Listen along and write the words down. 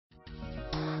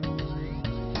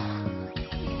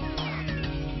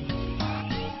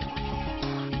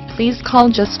please call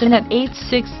Justin at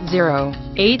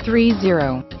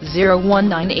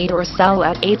 860-830-0198 or Sal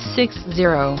at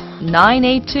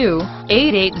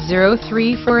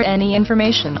 860-982-8803 for any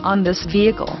information on this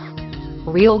vehicle.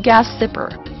 Real gas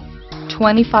sipper.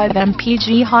 25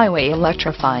 MPG Hwy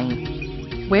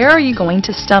electrifying. Where are you going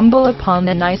to stumble upon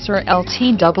a nicer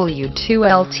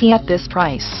LTW2LT at this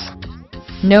price?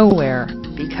 Nowhere,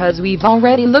 because we've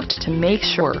already looked to make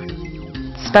sure.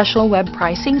 Special web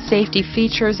pricing. Safety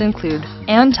features include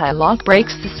anti-lock brake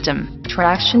system,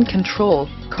 traction control,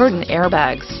 curtain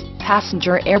airbags,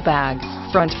 passenger airbag,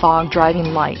 front fog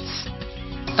driving lights.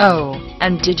 Oh,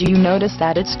 and did you notice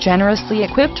that it's generously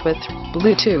equipped with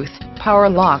Bluetooth, power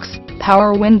locks,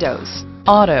 power windows,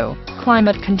 auto,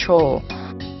 climate control,